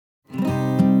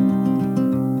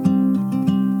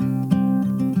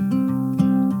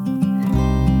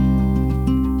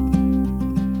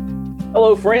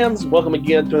Hello, friends. Welcome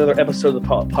again to another episode of the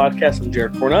podcast. I'm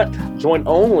Jared Cornutt, joined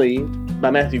only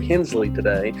by Matthew Hensley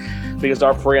today, because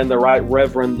our friend, the Right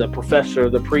Reverend, the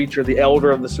professor, the preacher, the elder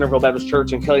of the Centerville Baptist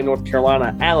Church in Kelly, North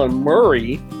Carolina, Alan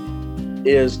Murray,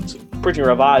 is preaching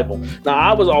revival. Now,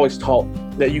 I was always taught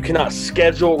that you cannot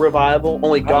schedule revival;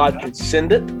 only God can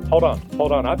send it. Hold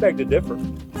on. I beg to differ.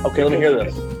 Okay, let me hear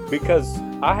this. Because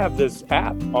I have this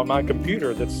app on my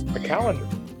computer that's a calendar.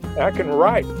 And I can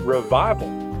write revival,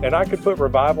 and I could put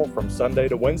revival from Sunday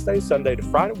to Wednesday, Sunday to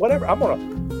Friday, whatever.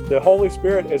 The Holy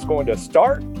Spirit is going to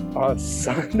start on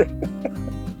Sunday.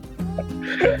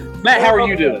 Matt, how are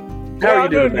you doing? How are you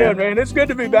doing, good, man? It's good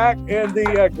to be back in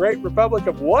the great Republic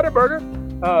of Whataburger.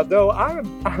 Though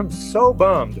I'm so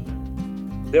bummed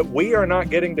that we are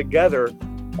not getting together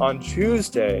on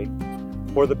Tuesday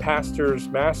for the Pastor's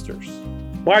Masters.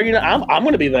 Why are you not? I'm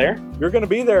going to be there. You're going to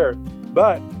be there,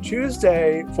 but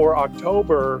Tuesday for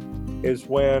October is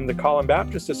when the Collin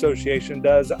Baptist Association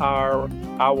does our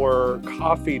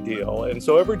coffee deal, and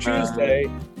so every Tuesday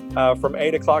from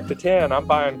 8 o'clock to 10, I'm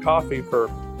buying coffee for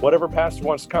whatever pastor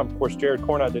wants to come. Of course, Jared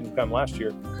Cornutt didn't come last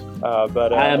year,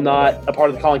 but I am not a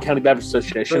part of the Collin County Baptist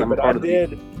Association. I'm a part of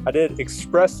it. I did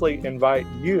expressly invite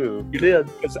you. You did,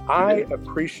 because I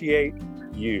appreciate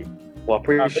you. Well, I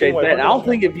appreciate that. And I'll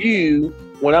think of you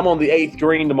when I'm on the 8th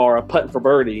green tomorrow, putting for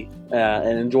birdie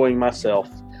and enjoying myself.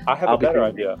 I have a better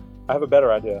idea.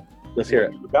 Let's hear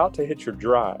it. You're about to hit your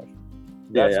drive.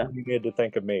 That's when you need to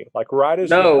think of me. Like right as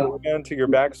you're going into your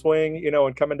backswing,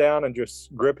 and coming down and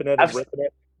just gripping it and ripping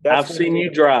it. I've seen you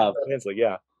drive. Hensley,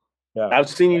 yeah. I've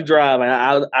seen you drive,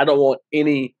 and I don't want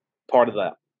any part of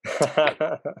that.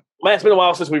 Man, it's been a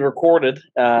while since we recorded.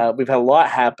 We've had a lot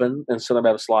happen in Southern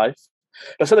Baptist life.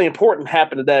 But something important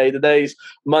happened today. Today's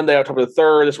Monday, October the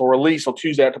 3rd. This will release on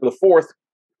Tuesday, October the 4th.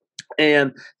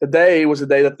 And today was the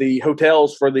day that the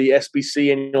hotels for the SBC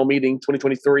annual meeting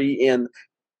 2023 in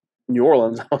New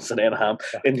Orleans, I was in Anaheim,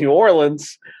 in New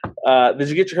Orleans. Did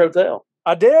you get your hotel?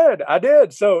 I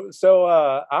did. So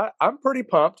I'm pretty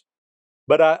pumped,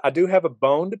 but I do have a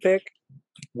bone to pick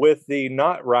with the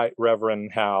not right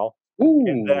Reverend Hal. Ooh.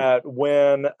 In that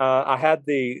when I had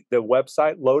the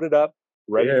website loaded up,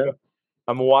 ready to go,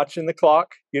 I'm watching the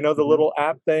clock, the little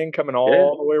app thing coming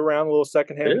all the way around, a little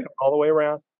second hand coming all the way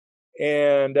around.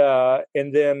 And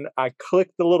then I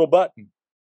clicked the little button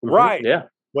when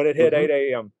it hit 8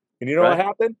 a.m. And you know what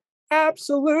happened?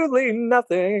 Absolutely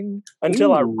nothing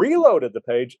until I reloaded the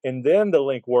page, and then the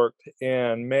link worked.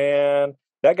 And man,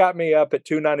 that got me up at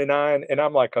 $2.99, and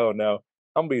I'm like, oh no,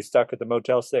 I'm gonna be stuck at the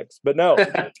Motel 6. But no,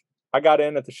 I got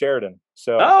in at the Sheraton.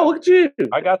 So look at you!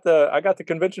 I got the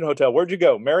convention hotel. Where'd you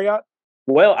go? Marriott?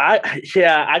 Well, I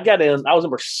got in. I was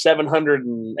number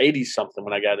 780 something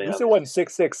when I got in. You said it wasn't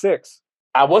 666.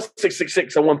 I was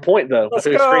 666 at one point, though. Let's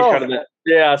I took go. a screenshot of that.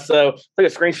 Yeah, so I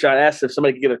took a screenshot, asked if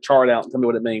somebody could get a chart out and tell me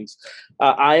what it means.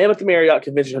 I am at the Marriott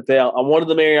Convention Hotel. I wanted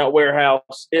the Marriott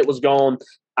warehouse. It was gone.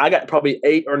 I got probably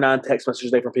 8 or 9 text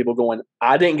messages today from people going,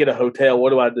 I didn't get a hotel.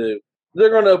 What do I do? They're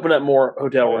going to open up more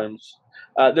hotel rooms.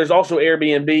 There's also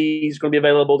Airbnbs going to be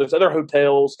available. There's other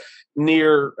hotels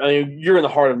near, you're in the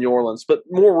heart of New Orleans, but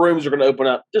more rooms are going to open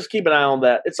up. Just keep an eye on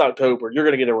that. It's October. You're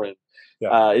going to get a room.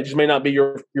 Yeah. It just may not be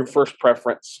your first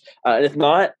preference. And if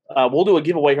not, we'll do a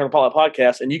giveaway here on the Pilot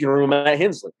Podcast, and you can room Matt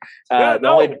Hensley. The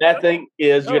only bad thing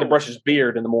is you got to brush his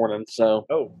beard in the morning. So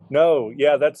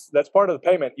that's part of the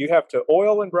payment. You have to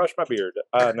oil and brush my beard.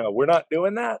 No, we're not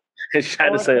doing that. It's shy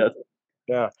to say it.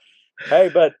 Yeah.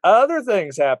 Hey, but other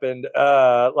things happened.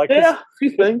 A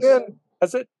few things.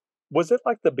 Was it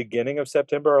like the beginning of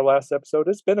September, our last episode?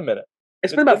 It's been a minute.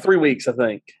 It's been about 3 weeks, I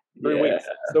think. 3 weeks.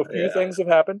 So a few things have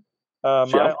happened. My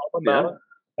alma mater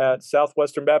at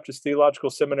Southwestern Baptist Theological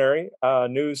Seminary,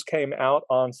 news came out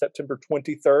on September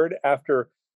 23rd after,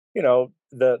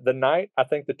 the night, I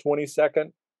think the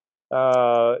 22nd,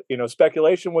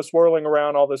 speculation was swirling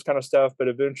around all this kind of stuff, but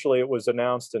eventually it was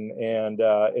announced and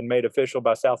made official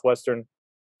by Southwestern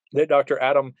that Dr.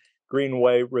 Adam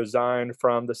Greenway resigned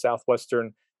from the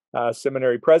Southwestern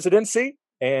Seminary presidency.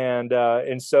 And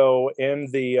so in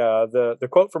the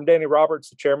quote from Danny Roberts,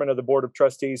 the chairman of the board of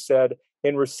trustees, said,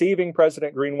 "In receiving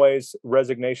President Greenway's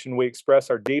resignation, we express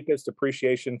our deepest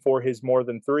appreciation for his more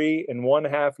than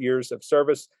 3.5 years of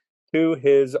service to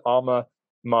his alma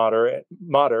mater,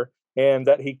 and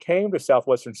that he came to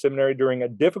Southwestern Seminary during a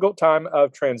difficult time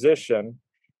of transition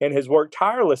and has worked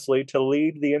tirelessly to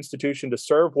lead the institution to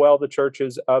serve well the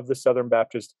churches of the Southern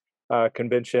Baptist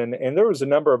Convention." And there was a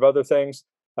number of other things.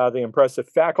 The impressive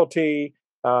faculty,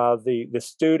 the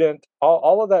student,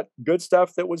 all of that good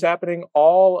stuff that was happening,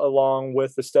 all along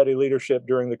with the study leadership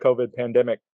during the COVID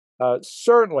pandemic,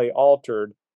 certainly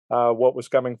altered what was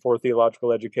coming for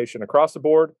theological education across the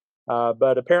board,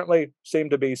 but apparently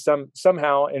seemed to be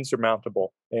somehow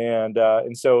insurmountable. And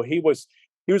so he was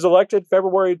elected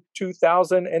February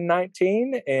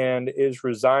 2019 and is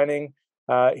resigning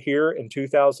here in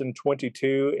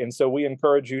 2022. And so we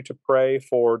encourage you to pray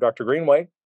for Dr. Greenway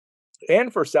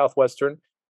and for Southwestern.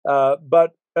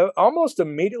 But almost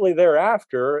immediately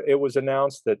thereafter, it was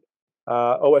announced that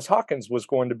O.S. Hawkins was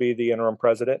going to be the interim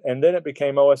president. And then it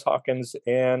became O.S. Hawkins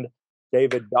and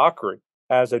David Dockery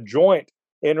as a joint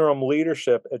interim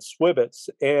leadership at Swibitz.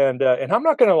 And I'm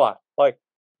not going to lie, like,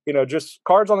 just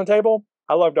cards on the table.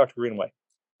 I love Dr. Greenway.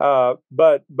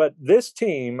 But this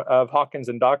team of Hawkins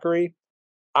and Dockery,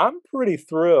 I'm pretty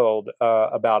thrilled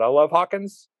about. I love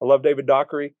Hawkins. I love David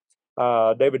Dockery.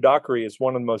 David Dockery is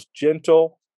one of the most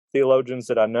gentle theologians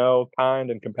that I know,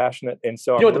 kind and compassionate. And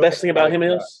so, you know what the best thing about him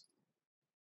is?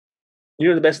 You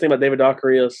know the best thing about David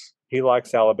Dockery is? He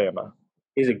likes Alabama.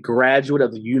 He's a graduate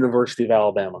of the University of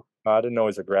Alabama. I didn't know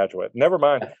he's a graduate. Never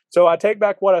mind. So I take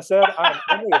back what I said. I'm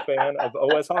only a fan of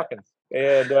O.S. Hawkins.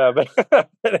 And but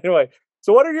anyway,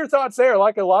 so what are your thoughts there?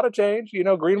 Like a lot of change.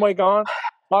 Greenway gone,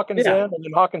 Hawkins in, and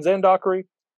then Hawkins and Dockery.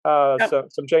 So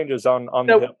some changes on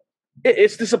the Hill.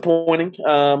 It's disappointing.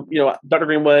 Dr.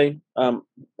 Greenway,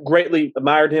 greatly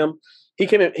admired him. He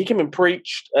came and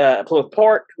preached at Plymouth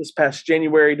Park this past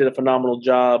January. Did a phenomenal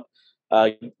job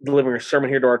delivering a sermon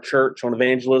here to our church on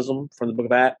evangelism from the Book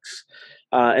of Acts.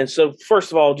 And so,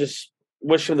 first of all, just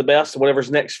wish him the best. Whatever's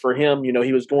next for him.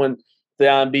 He was going to the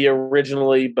IMB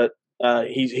originally, but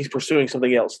he's pursuing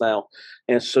something else now.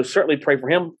 And so, certainly pray for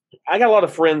him. I got a lot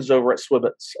of friends over at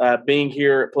Swibitz. Being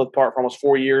here at Plymouth Park for almost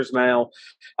 4 years now,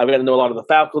 I've got to know a lot of the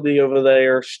faculty over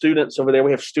there, students over there.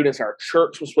 We have students in our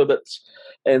church with Swibitz.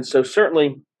 And so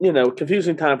certainly,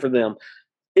 confusing time for them.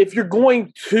 If you're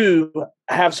going to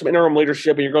have some interim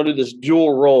leadership and you're going to do this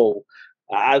dual role,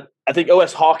 I think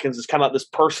O.S. Hawkins is kind of like this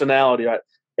personality, right?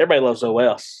 Everybody loves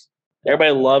O.S.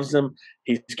 Everybody loves him.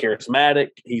 He's charismatic.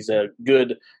 He's a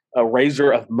good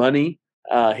raiser of money.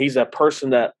 He's a person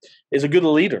that is a good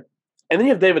leader. And then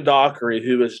you have David Dockery,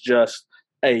 who is just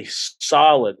a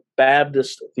solid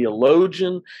Baptist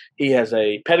theologian. He has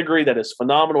a pedigree that is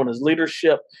phenomenal in his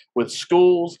leadership with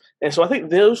schools. And so I think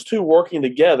those two working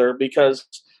together, because,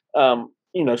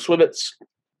 Swibitz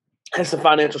has some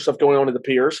financial stuff going on in the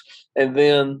peers. And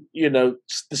then, the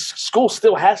school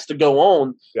still has to go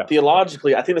on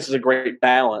theologically. I think this is a great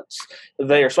balance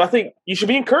there. So I think you should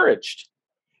be encouraged.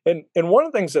 And one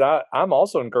of the things that I'm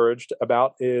also encouraged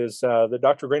about is that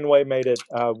Dr. Greenway made it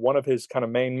one of his kind of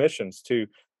main missions to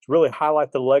really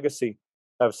highlight the legacy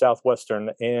of Southwestern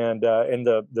and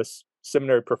the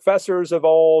seminary professors of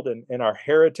old and our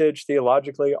heritage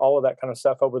theologically, all of that kind of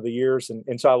stuff over the years.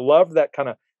 And so I loved that kind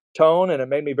of tone, and it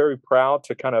made me very proud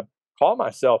to kind of call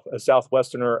myself a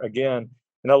Southwesterner again.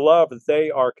 And I love that they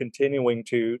are continuing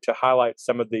to highlight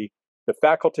some of the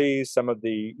faculties, some of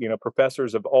the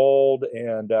professors of old,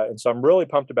 and so I'm really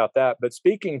pumped about that. But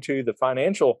speaking to the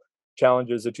financial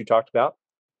challenges that you talked about,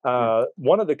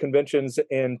 one of the conventions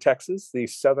in Texas, the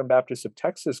Southern Baptist of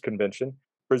Texas Convention,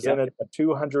 presented a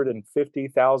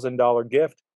 $250,000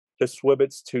 gift to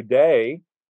Swibitz today.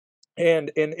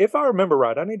 And if I remember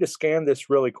right, I need to scan this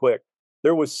really quick.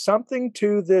 There was something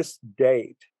to this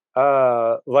date,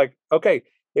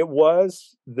 it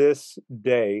was this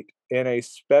date in a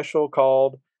special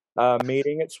called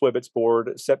meeting at Swibitz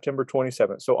Board, September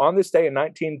 27th. So on this day in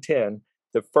 1910,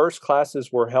 the first classes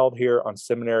were held here on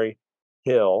Seminary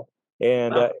Hill.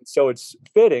 And so it's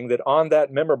fitting that on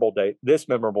that memorable date,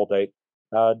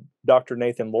 Dr.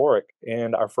 Nathan Lorick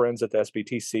and our friends at the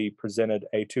SBTC presented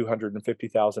a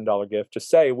 $250,000 gift to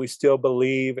say we still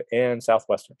believe in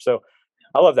Southwestern. So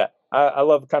I love that. I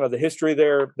love kind of the history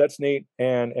there. That's neat.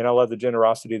 And I love the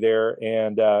generosity there.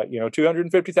 And,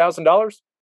 $250,000,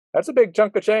 that's a big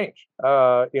chunk of change.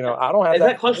 I don't have Is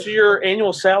that close to your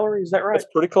annual salary? Is that right? It's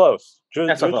pretty close.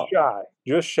 Just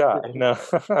shy. No,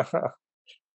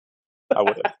 I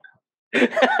would.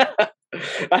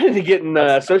 I need to get in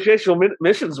associational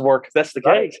missions work if that's the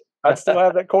case. I still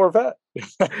have that Corvette.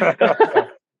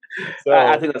 So,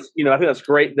 I think that's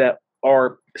great that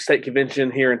our state convention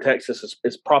here in Texas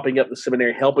is propping up the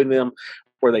seminary, helping them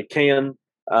where they can.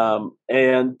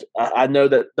 And I know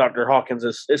that Dr. Hawkins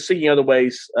is seeking other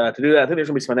ways to do that. I think there's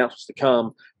going to be some announcements to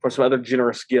come for some other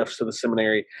generous gifts to the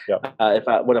seminary, if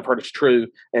what I've heard is true.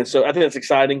 And so I think that's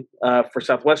exciting for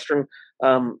Southwestern.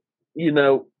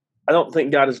 I don't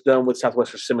think God is done with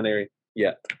Southwestern Seminary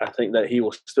yet. I think that he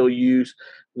will still use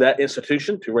that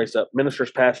institution to raise up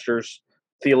ministers, pastors,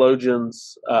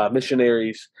 theologians,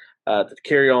 missionaries, to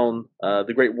carry on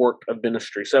the great work of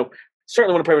ministry. So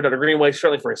certainly want to pray for Dr. Greenway,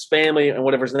 certainly for his family and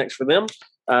whatever's next for them.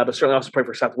 But certainly also pray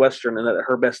for Southwestern and that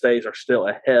her best days are still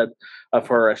ahead of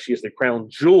her as she is the crown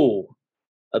jewel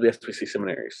of the SBC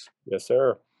seminaries. Yes,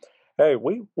 sir. Hey,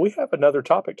 we have another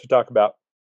topic to talk about,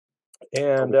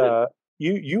 and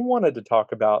you wanted to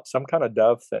talk about some kind of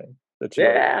dove thing that you.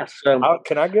 Yeah. So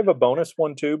can I give a bonus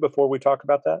one too before we talk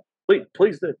about that?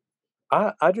 Please do.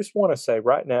 I just want to say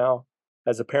right now,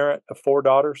 as a parent of 4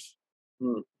 daughters,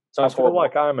 I feel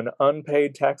like I'm an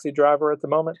unpaid taxi driver at the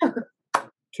moment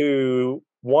to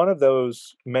one of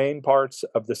those main parts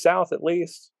of the South, at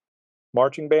least,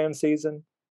 marching band season,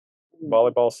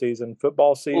 volleyball season,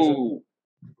 football season.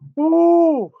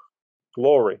 Ooh,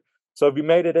 glory. So have you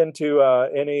made it into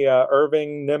any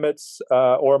Irving, Nimitz,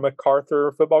 or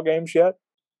MacArthur football games yet?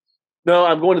 No,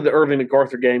 I'm going to the Irving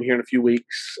MacArthur game here in a few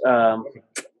weeks.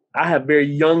 I have very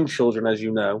young children, as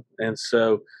you know, and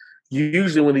so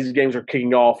usually when these games are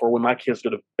kicking off or when my kids go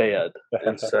to bed,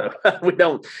 and so we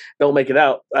don't make it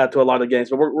out to a lot of games.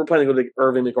 But we're planning to go to the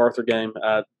Irving MacArthur game.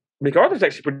 MacArthur's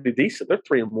actually pretty decent. They're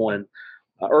 3-1.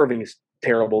 Irving is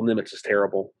terrible. Nimitz is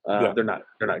terrible. They're not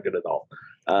good at all.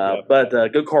 But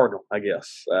go Cardinal, I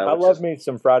guess. I love me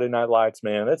some Friday Night Lights,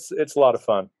 man. It's a lot of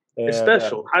fun. And, it's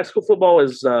special. High school football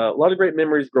is a lot of great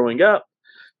memories growing up.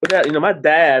 But that, my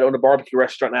dad owned a barbecue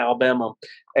restaurant in Alabama,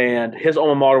 and his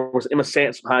alma mater was Emma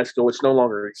Sansom High School, which no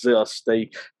longer exists.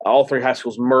 All 3 high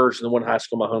schools merged into one high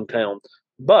school in my hometown.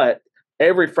 But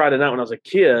every Friday night when I was a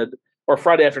kid, or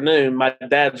Friday afternoon, my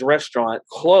dad's restaurant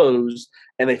closed,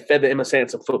 and they fed the Emma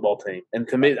Sansom football team. And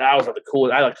to me, I was like the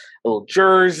coolest. I like a little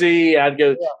jersey. I'd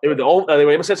go. They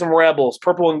were Emma Sansom Rebels,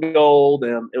 purple and gold,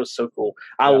 and it was so cool.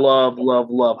 I love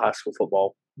high school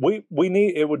football. We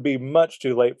need. It would be much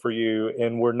too late for you,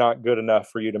 and we're not good enough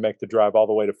for you to make the drive all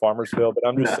the way to Farmersville. But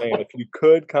I'm just saying, if you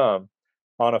could come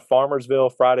on a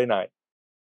Farmersville Friday night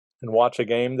and watch a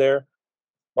game there,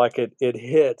 like it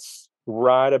hits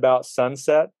right about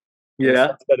sunset. Yeah,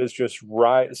 sunset is just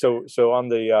right. So on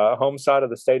the home side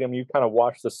of the stadium, you kind of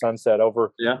watch the sunset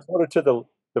over sort of to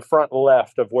the front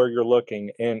left of where you're looking,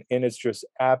 and it's just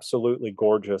absolutely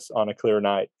gorgeous on a clear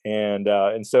night.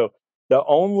 And so the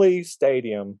only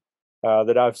stadium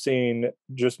that I've seen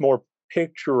just more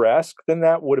picturesque than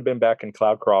that would have been back in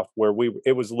Cloudcroft, where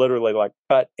it was literally like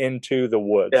cut into the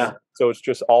woods. Yeah. So it's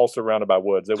just all surrounded by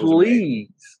woods. It was Please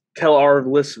tell our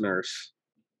listeners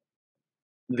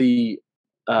the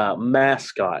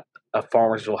mascot of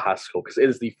Farmersville High School, because it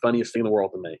is the funniest thing in the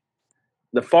world to me.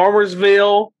 The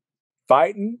Farmersville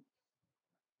fighting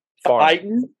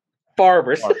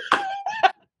Farmers.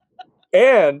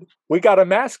 And we got a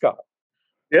mascot.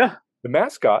 Yeah. The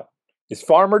mascot is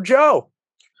Farmer Joe.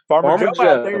 Farmer Joe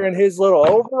out there in his little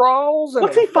overalls.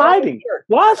 What's he fighting?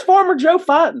 Why is Farmer Joe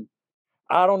fighting?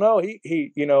 I don't know.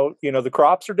 He the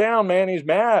crops are down, man. He's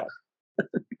mad.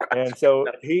 And so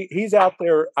he's out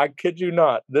there. I kid you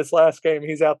not. This last game,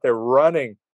 he's out there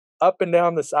running up and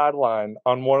down the sideline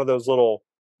on one of those little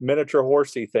miniature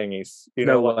horsey thingies.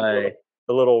 No way.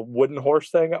 The little wooden horse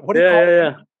thing. What do you call it?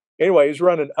 Yeah. Anyway, he's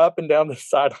running up and down the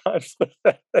sidelines with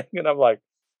that thing, and I'm like,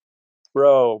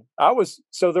 bro,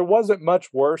 there wasn't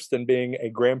much worse than being a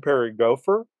Grand Prairie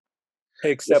Gopher,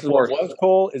 except what was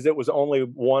cool is it was only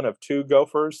one of 2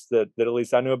 Gophers that at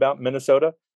least I knew about.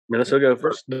 Minnesota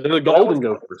Gophers. They're the Golden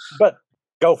Gophers. But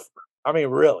Gopher, I mean,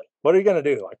 really, what are you going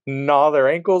to do? Like, gnaw their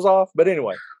ankles off? But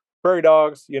anyway, Prairie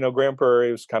Dogs, Grand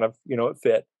Prairie was kind of, it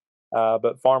fit.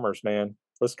 But Farmers, man,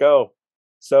 let's go.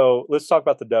 So let's talk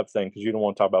about the dove thing, because you don't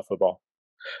want to talk about football.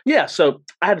 Yeah, so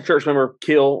I had a church member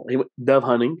he went dove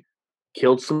hunting,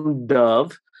 killed some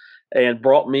dove, and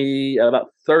brought me about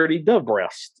 30 dove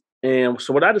breasts. And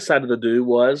so what I decided to do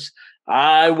was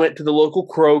I went to the local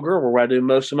Kroger, where I do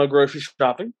most of my grocery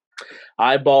shopping.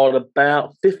 I bought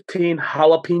about 15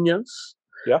 jalapenos.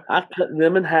 Yeah. I cut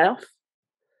them in half.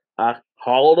 I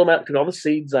hollowed them out, took all the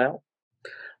seeds out.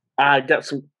 I got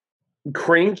some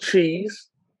cream cheese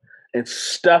and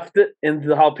stuffed it into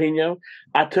the jalapeno.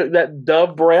 I took that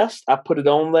dove breast, I put it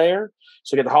on there.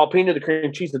 So I got the jalapeno, the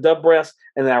cream cheese, the dove breast,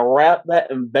 and then I wrapped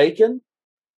that in bacon.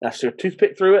 And I stuck a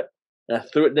toothpick through it, and I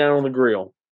threw it down on the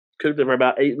grill. Cooked it for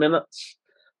about 8 minutes,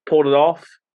 pulled it off,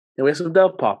 and we had some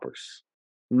dove poppers.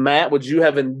 Matt, would you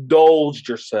have indulged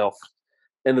yourself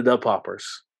in the dove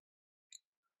poppers?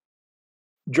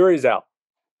 Jury's out.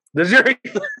 The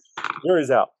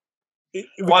jury's out.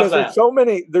 Because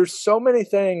there's so many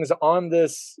things on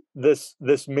this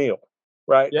meal,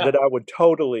 right? Yeah. That I would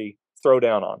totally throw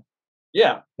down on.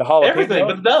 Yeah. The jalapeno, everything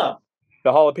but the dove.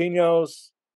 The jalapenos,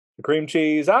 the cream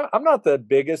cheese. I'm not the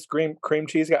biggest cream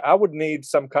cheese guy. I would need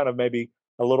some kind of maybe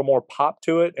a little more pop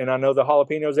to it. And I know the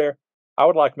jalapenos there. I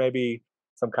would like maybe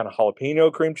some kind of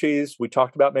jalapeno cream cheese. We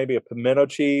talked about maybe a pimento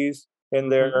cheese in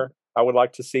there. I would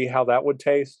like to see how that would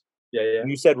taste. Yeah. And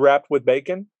you said wrapped with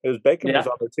bacon. It was bacon was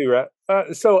on there too,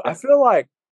 right? So I feel like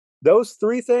those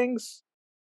three things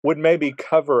would maybe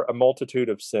cover a multitude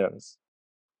of sins.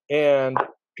 And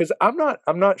because I'm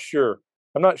not sure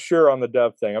on the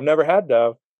dove thing. I've never had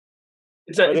dove.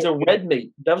 It's a red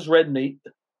meat. Dove's red meat.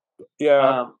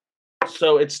 Yeah.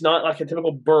 So it's not like a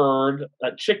typical bird,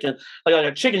 like chicken. Like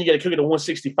a chicken, you got to cook it at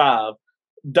 165.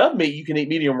 Dove meat, you can eat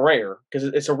medium rare because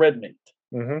it's a red meat.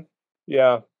 Mm-hmm.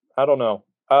 Yeah, I don't know.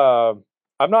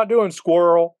 I'm not doing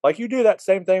squirrel. Like you do that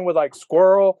same thing with like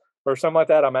squirrel or something like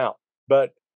that, I'm out.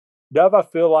 But dove, I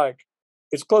feel like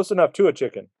it's close enough to a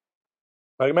chicken.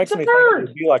 Like it makes me think it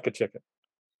would be like a chicken.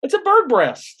 It's a bird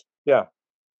breast. Yeah.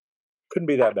 Couldn't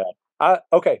be that bad. I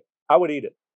would eat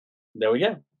it. There we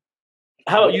go.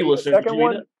 How about you, listeners? Second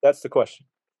one? That's the question.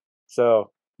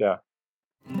 So, yeah.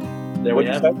 There we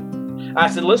have it. I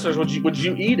said, listeners, would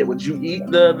you eat it? Would you eat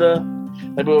the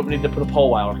maybe we need to put a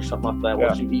poll out or something like that. Yeah.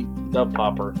 Would you eat dove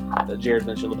popper that Jared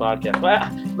mentioned on the podcast? Well,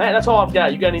 Matt, that's all I've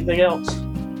got. You got anything else?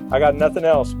 I got nothing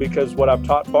else because what I've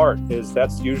taught Bart is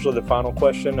that's usually the final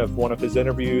question of one of his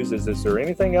interviews is there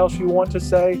anything else you want to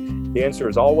say? The answer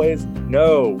is always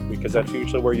no, because that's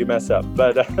usually where you mess up.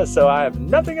 But so I have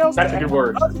nothing else that's a good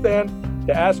word. Other than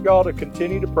to ask y'all to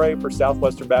continue to pray for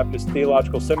Southwestern Baptist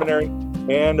Theological Seminary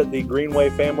and the Greenway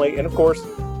family, and of course,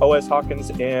 O.S.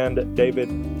 Hawkins and David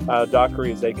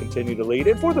Dockery as they continue to lead,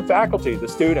 and for the faculty, the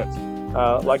students.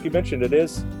 Like you mentioned, it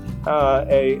is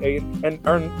an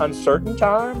uncertain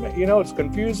time. It's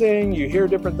confusing. You hear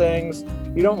different things.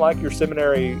 You don't like your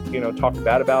seminary, talked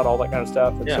bad about, all that kind of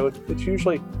stuff. And so it's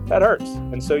usually, that hurts.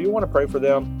 And so you want to pray for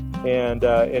them. And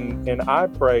I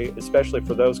pray, especially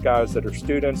for those guys that are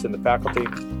students and the faculty,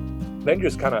 they can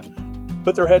just kind of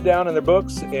put their head down in their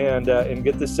books and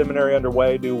get this seminary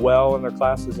underway, do well in their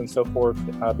classes and so forth,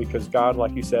 because God,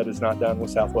 like you said, is not done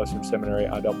with Southwestern Seminary,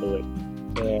 I don't believe.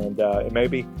 And it may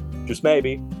be, just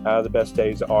maybe, the best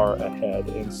days are ahead.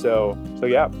 And so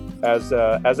yeah, as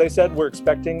I said, we're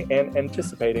expecting and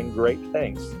anticipating great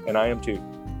things, and I am too.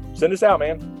 Send us out,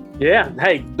 man. Yeah.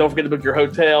 Hey, don't forget to book your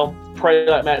hotel. Pray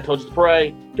like Matt told you to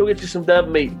pray. Go get you some dove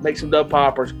meat. Make some dove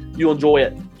poppers. You'll enjoy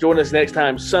it. Join us next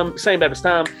time. Same Baptist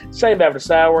time, same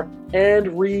Baptist hour.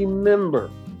 And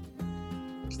remember,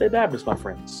 stay Baptist, my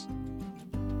friends.